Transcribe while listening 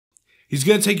He's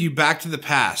going to take you back to the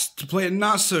past to play a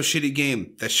not so shitty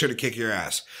game that should have kicked your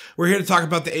ass. We're here to talk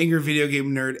about the Angry Video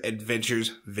Game Nerd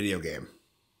Adventures video game.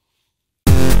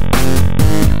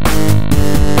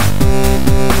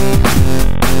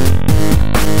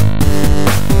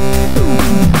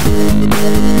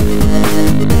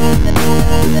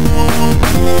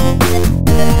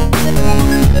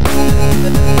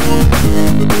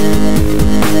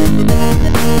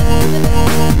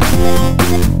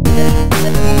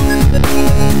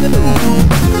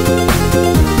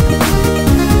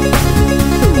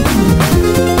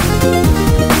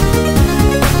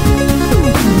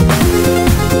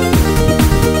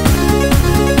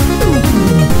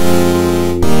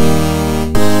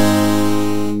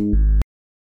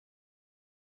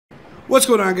 What's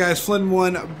going on, guys?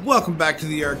 Flynn1, welcome back to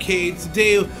the arcade.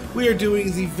 Today we are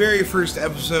doing the very first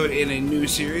episode in a new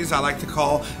series I like to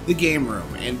call The Game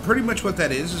Room. And pretty much what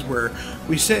that is where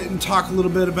we sit and talk a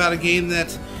little bit about a game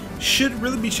that should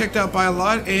really be checked out by a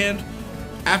lot, and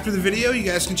after the video you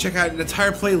guys can check out an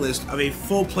entire playlist of a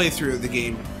full playthrough of the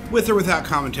game with or without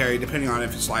commentary, depending on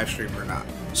if it's live streamed or not.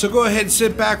 So go ahead,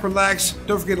 sit back, relax,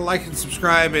 don't forget to like and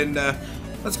subscribe, and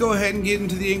let's go ahead and get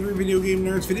into the Angry Video Game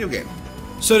Nerds video game.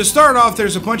 So to start off,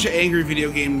 there's a bunch of Angry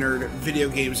Video Game Nerd video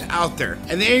games out there.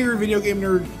 And the Angry Video Game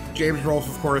Nerd, James Rolfe,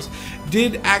 of course,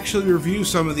 did actually review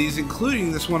some of these,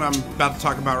 including this one I'm about to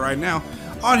talk about right now,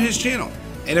 on his channel.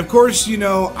 And of course, you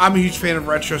know, I'm a huge fan of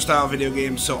retro-style video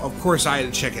games, so of course I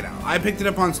had to check it out. I picked it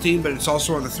up on Steam, but it's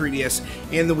also on the 3DS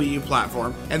and the Wii U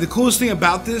platform. And the coolest thing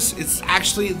about this, it's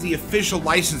actually the official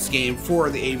license game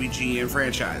for the AVGN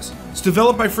franchise. It's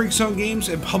developed by Freakzone Games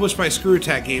and published by Screw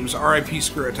Attack Games, RIP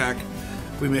Screw Attack.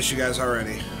 We miss you guys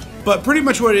already. But pretty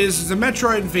much what it is a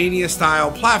Metroidvania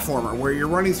style platformer where you're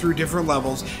running through different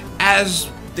levels as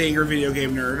the Angry Video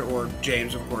Game Nerd, or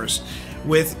James of course,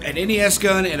 with an NES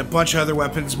gun and a bunch of other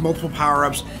weapons, multiple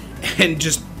power-ups, and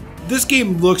just, this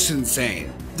game looks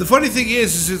insane. The funny thing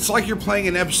is it's like you're playing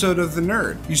an episode of The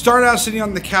Nerd. You start out sitting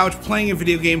on the couch playing a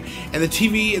video game, and the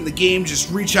TV and the game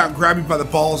just reach out and grab you by the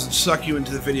balls and suck you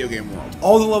into the video game world.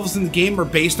 All the levels in the game are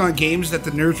based on games that the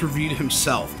Nerd's reviewed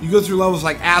himself. You go through levels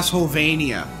like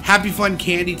Assholevania, Happy Fun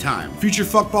Candy Time, Future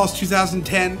Fuckballs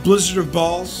 2010, Blizzard of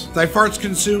Balls, Thy Farts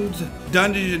Consumed,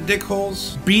 Dungeons and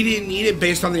Dickholes, Beat It and Eat It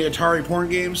based on the Atari porn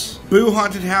games, Boo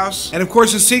Haunted House, and of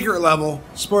course a secret level,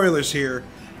 spoilers here,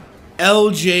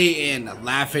 LJN,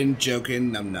 Laughing,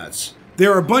 Joking, Numbnuts.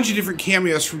 There are a bunch of different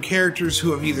cameos from characters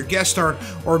who have either guest starred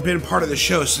or been part of the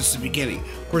show since the beginning.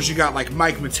 Of course, you got like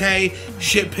Mike Matei,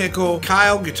 Shit Pickle,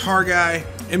 Kyle, Guitar Guy,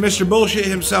 and Mr. Bullshit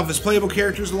himself as playable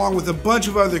characters, along with a bunch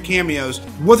of other cameos.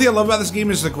 One thing I love about this game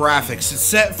is the graphics. It's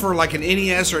set for like an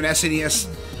NES or an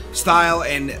SNES style,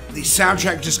 and the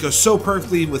soundtrack just goes so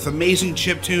perfectly with amazing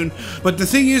chiptune. But the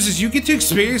thing is you get to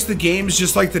experience the games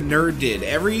just like the Nerd did.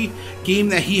 Every game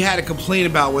that he had to complain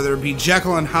about, whether it be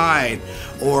Jekyll and Hyde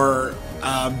or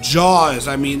Jaws,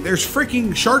 I mean, there's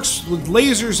freaking sharks with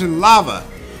lasers and lava.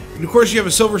 And of course you have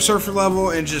a Silver Surfer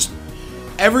level, and just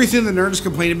everything the Nerd is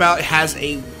complaining about has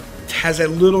a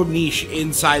little niche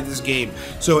inside this game.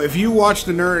 So if you watch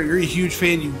The Nerd and you're a huge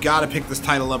fan, you gotta pick this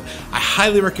title up. I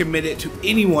highly recommend it to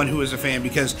anyone who is a fan,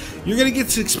 because you're gonna get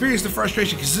to experience the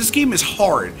frustration, because this game is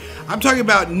hard. I'm talking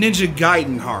about Ninja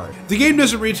Gaiden hard. The game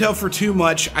doesn't retail for too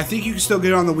much. I think you can still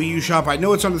get it on the Wii U shop. I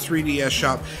know it's on the 3DS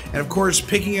shop, and of course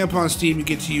picking it up on Steam you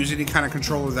get to use any kind of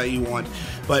controller that you want.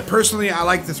 But personally I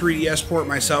like the 3DS port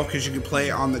myself because you can play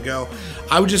it on the go.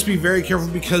 I would just be very careful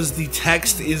because the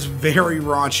text is very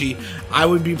raunchy. I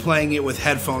would be playing it with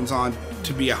headphones on,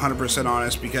 to be 100%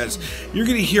 honest, because you're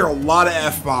going to hear a lot of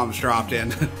F-bombs dropped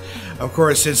in. Of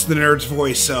course, it's the Nerd's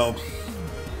voice, so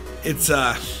it's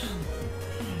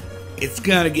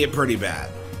going to get pretty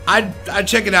bad. I'd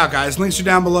check it out, guys. Links are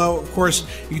down below. Of course,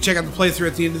 you can check out the playthrough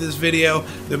at the end of this video.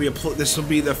 This will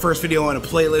be the first video on a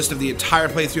playlist of the entire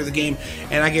playthrough of the game,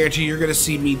 and I guarantee you're going to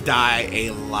see me die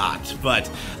a lot.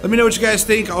 But let me know what you guys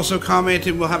think. Also comment,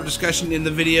 and we'll have a discussion in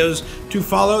the videos to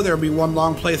follow. There will be one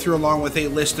long playthrough along with a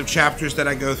list of chapters that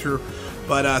I go through.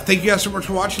 But thank you guys so much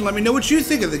for watching. Let me know what you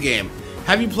think of the game.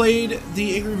 Have you played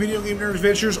the Angry Video Game Nerd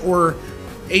Adventures or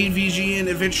AVGN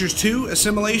Adventures 2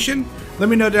 Assimilation? Let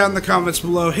me know down in the comments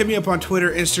below. Hit me up on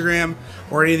Twitter, Instagram,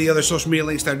 or any of the other social media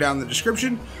links that are down in the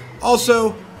description.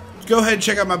 Also, go ahead and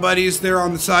check out my buddies. They're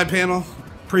on the side panel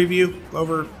preview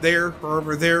over there or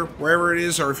over there, wherever it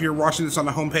is, or if you're watching this on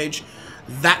the homepage,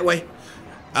 that way.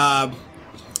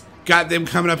 Got them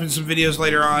coming up in some videos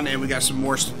later on, and we got some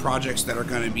more projects that are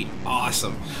going to be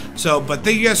awesome. So, but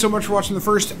thank you guys so much for watching the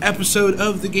first episode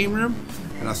of The Game Room,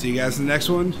 and I'll see you guys in the next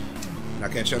one, and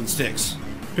I'll catch you on the sticks.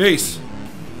 Peace.